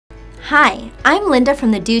Hi, I'm Linda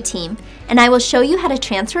from the Do team, and I will show you how to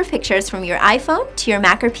transfer pictures from your iPhone to your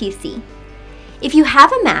Mac or PC. If you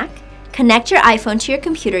have a Mac, connect your iPhone to your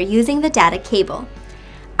computer using the data cable.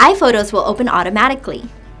 iPhotos will open automatically.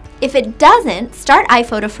 If it doesn't, start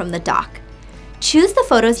iPhoto from the dock. Choose the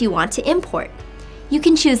photos you want to import. You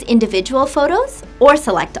can choose individual photos or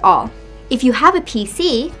select all. If you have a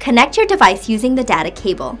PC, connect your device using the data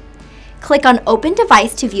cable. Click on Open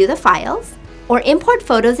Device to view the files, or import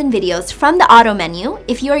photos and videos from the Auto menu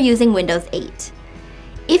if you are using Windows 8.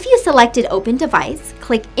 If you selected Open Device,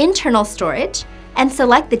 click Internal Storage and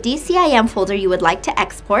select the DCIM folder you would like to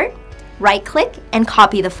export, right-click, and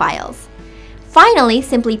copy the files. Finally,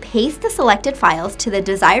 simply paste the selected files to the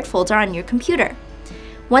desired folder on your computer.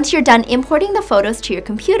 Once you're done importing the photos to your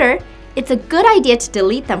computer, it's a good idea to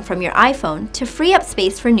delete them from your iPhone to free up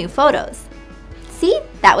space for new photos. See,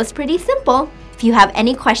 that was pretty simple. If you have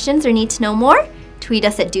any questions or need to know more, tweet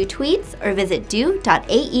us at DoTweets or visit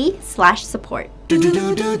do.ae/support.